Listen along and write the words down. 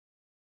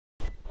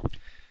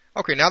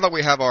Okay, now that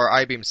we have our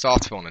iBeam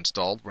soft phone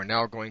installed, we're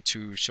now going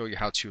to show you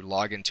how to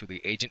log into the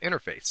agent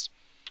interface.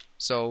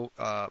 So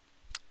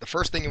the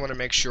first thing you want to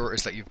make sure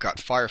is that you've got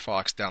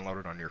Firefox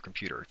downloaded on your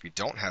computer. If you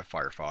don't have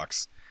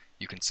Firefox,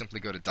 you can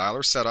simply go to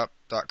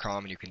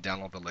dialersetup.com and you can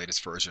download the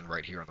latest version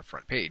right here on the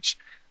front page.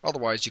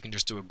 Otherwise, you can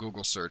just do a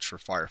Google search for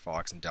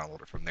Firefox and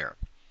download it from there.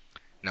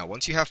 Now,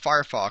 once you have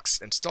Firefox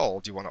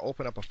installed, you want to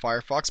open up a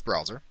Firefox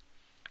browser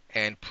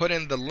and put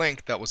in the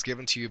link that was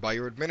given to you by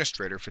your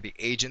administrator for the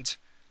agent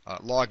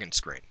login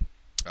screen.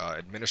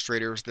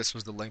 Administrators, this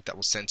was the link that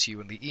was sent to you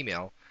in the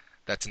email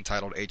that's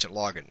entitled agent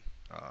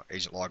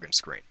login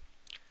screen.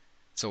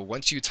 So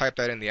once you type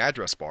that in the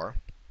address bar,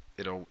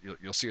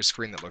 you'll see a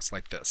screen that looks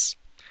like this.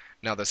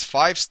 Now there's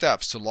 5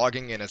 steps to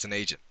logging in as an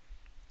agent.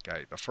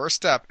 Okay, the first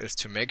step is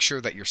to make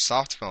sure that your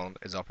soft phone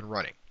is up and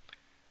running.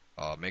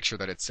 Make sure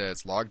that it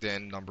says logged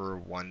in number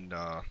 1,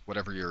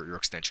 whatever your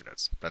extension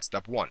is. That's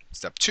step 1.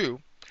 Step 2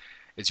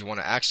 is you want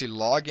to actually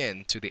log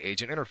in to the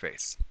agent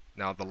interface.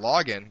 Now the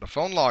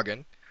phone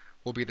login,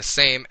 will be the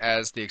same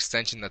as the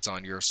extension that's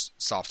on your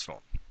soft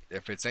phone.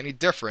 If it's any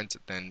different,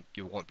 then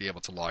you won't be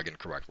able to log in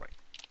correctly.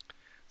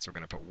 So we're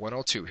going to put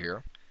 102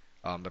 here.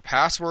 The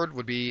password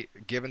would be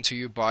given to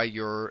you by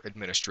your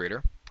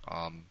administrator.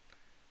 For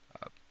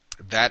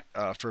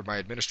my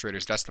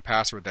administrators, that's the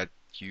password that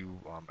you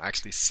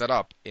actually set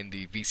up in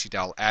the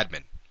VCDAL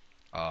admin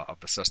of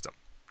the system.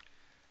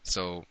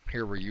 So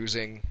here we're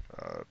using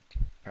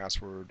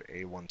password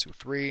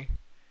A123,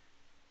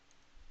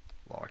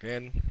 log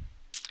in.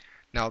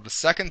 Now the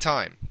second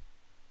time,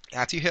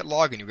 after you hit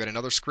login, you get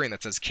another screen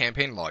that says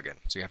campaign login.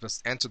 So you have to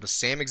enter the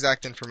same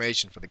exact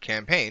information for the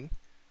campaign,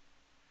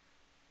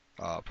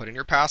 put in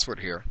your password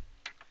here,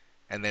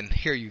 and then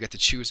here you get to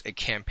choose a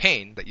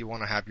campaign that you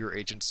want to have your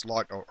agents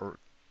or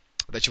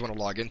that you want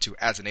to log into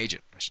as an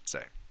agent, I should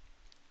say.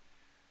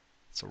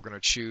 So we're going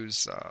to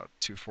choose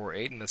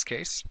 248 in this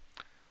case.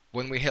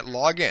 When we hit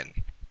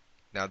login,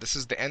 now this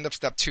is the end of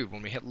step 2.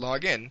 When we hit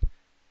login,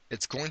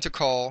 it's going to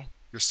call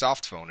your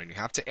soft phone, and you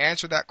have to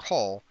answer that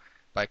call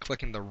by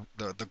clicking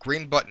the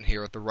green button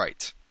here at the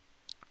right.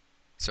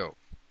 So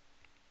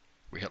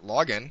we hit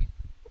login.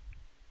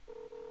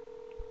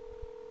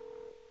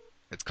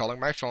 It's calling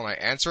my phone. I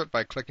answer it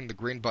by clicking the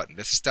green button.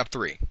 This is step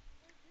 3.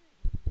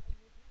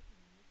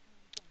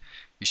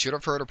 You should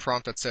have heard a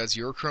prompt that says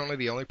you're currently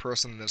the only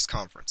person in this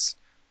conference.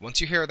 Once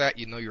you hear that,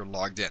 you know you're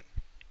logged in.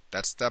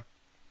 That's step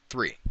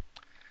 3.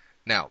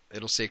 Now,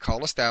 it'll say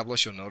call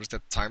established. You'll notice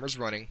that the timer's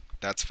running.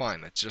 That's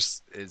fine. That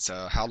just is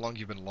how long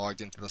you've been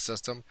logged into the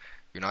system.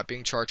 You're not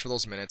being charged for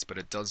those minutes, but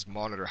it does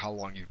monitor how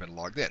long you've been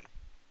logged in.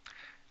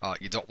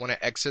 You don't want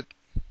to exit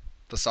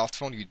the soft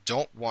phone. You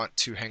don't want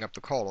to hang up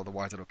the call,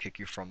 otherwise it'll kick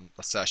you from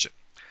the session.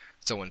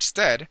 So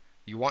instead,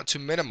 you want to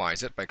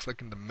minimize it by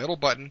clicking the middle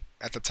button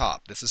at the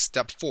top. This is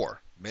step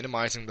 4,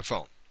 minimizing the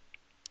phone.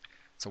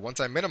 So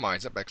once I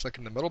minimize it by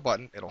clicking the middle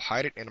button, it'll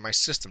hide it in my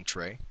system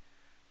tray,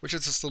 which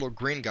is this little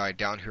green guy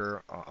down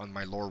here on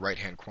my lower right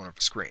hand corner of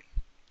the screen.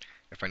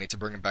 If I need to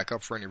bring it back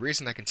up for any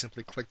reason, I can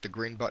simply click the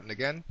green button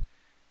again,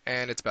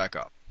 and it's back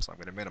up. So I'm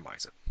going to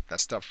minimize it.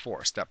 That's step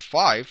 4. Step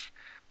 5,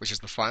 which is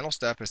the final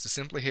step, is to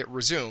simply hit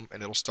resume,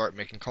 and it'll start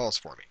making calls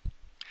for me.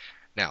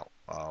 Now,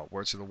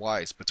 words to the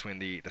wise, between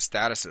the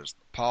statuses,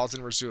 pause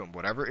and resume,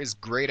 whatever is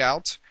grayed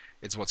out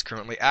is what's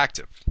currently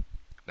active.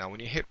 Now, when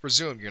you hit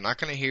resume, you're not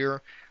going to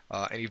hear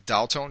any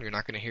dial tone. You're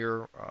not going to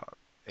hear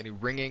any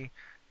ringing.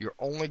 You're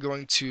only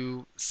going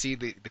to see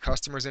the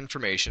customer's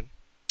information,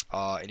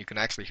 and you can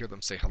actually hear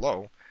them say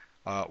hello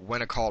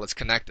when a call is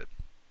connected.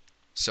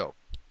 So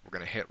we're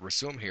going to hit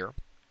resume here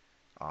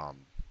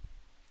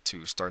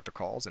to start the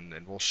calls, and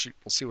we'll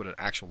see what an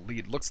actual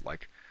lead looks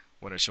like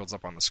when it shows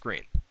up on the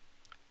screen.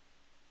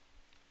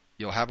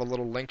 You'll have a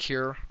little link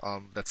here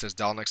that says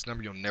dial next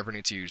number. You'll never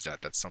need to use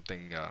that. That's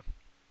something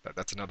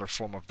that's another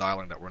form of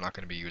dialing that we're not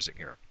going to be using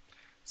here.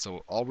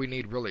 So all we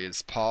need really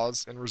is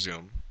pause and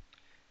resume,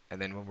 and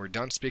then when we're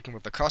done speaking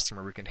with the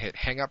customer, we can hit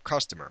hang up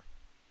customer,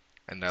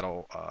 and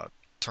that'll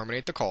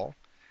terminate the call,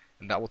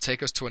 and that will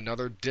take us to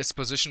another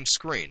disposition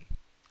screen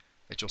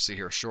that you'll see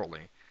here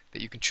shortly,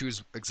 that you can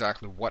choose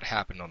exactly what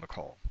happened on the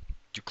call.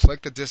 You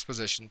click the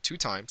disposition 2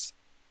 times,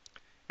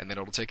 and then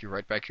it'll take you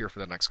right back here for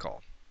the next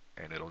call,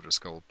 and it'll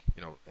just go,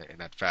 in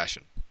that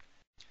fashion.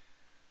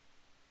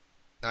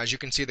 Now, as you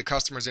can see, the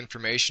customer's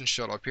information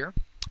showed up here.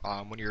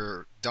 When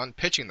you're done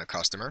pitching the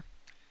customer,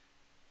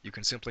 you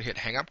can simply hit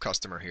hang up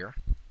customer here.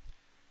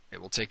 It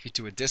will take you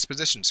to a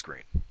disposition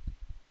screen.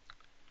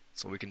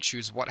 So we can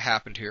choose what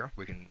happened here.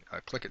 We can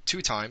click it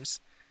 2 times,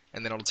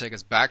 and then it'll take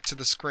us back to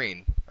the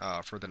screen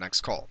for the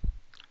next call.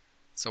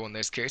 So in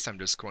this case, I'm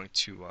just going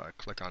to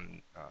click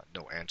on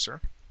no answer,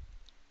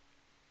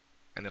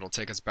 and it'll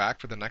take us back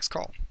for the next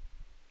call.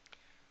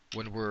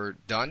 When we're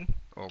done,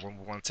 or when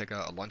we want to take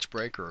a lunch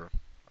break, or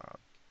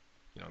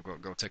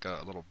go take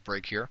a little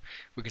break here,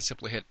 we can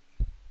simply hit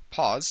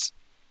pause,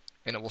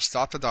 and it will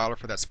stop the dialer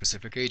for that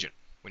specific agent.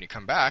 When you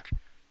come back,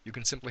 you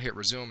can simply hit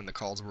resume, and the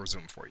calls will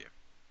resume for you.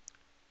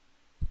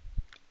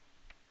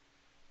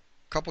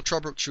 Couple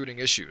troubleshooting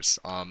issues.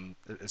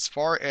 As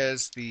far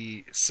as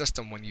the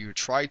system, when you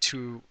try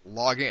to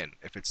log in,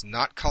 if it's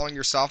not calling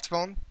your soft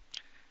phone,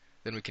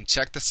 then we can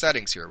check the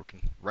settings here. We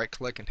can right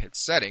click and hit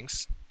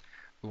settings.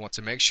 We want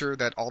to make sure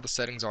that all the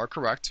settings are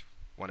correct.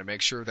 We want to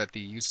make sure that the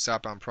use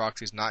outbound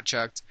proxy is not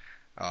checked.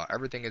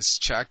 Everything is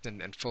checked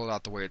and filled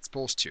out the way it's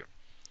supposed to.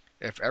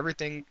 If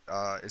everything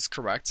is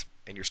correct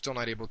and you're still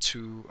not able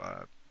to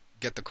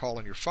get the call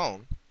on your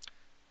phone,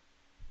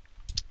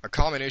 a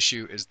common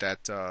issue is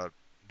that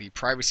the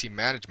privacy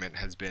management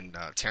has been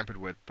tampered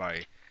with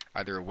by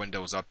either a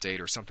Windows update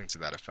or something to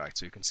that effect.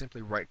 So you can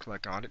simply right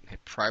click on it and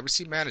hit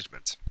privacy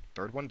management,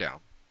 third one down.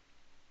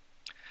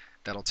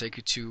 That'll take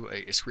you to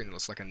a screen that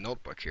looks like a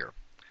notebook here.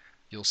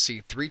 You'll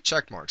see 3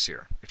 check marks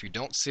here. If you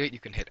don't see it, you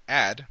can hit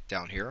add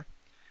down here,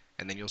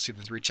 and then you'll see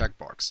the 3 check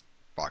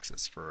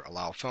boxes for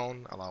allow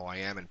phone, allow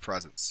IM, and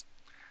presence.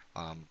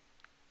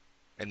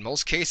 In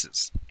most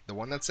cases, the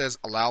one that says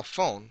allow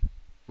phone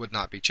would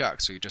not be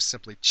checked. So you just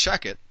simply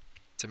check it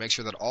to make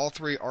sure that all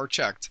 3 are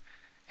checked,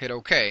 hit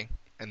OK,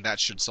 and that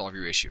should solve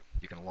your issue.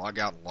 You can log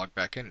out and log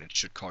back in, and it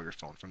should call your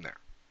phone from there.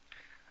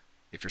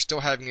 If you're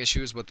still having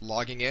issues with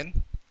logging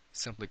in,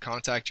 simply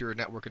contact your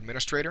network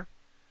administrator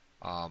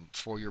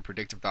for your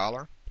predictive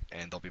dialer,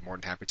 and they'll be more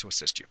than happy to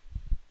assist you.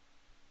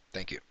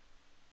 Thank you.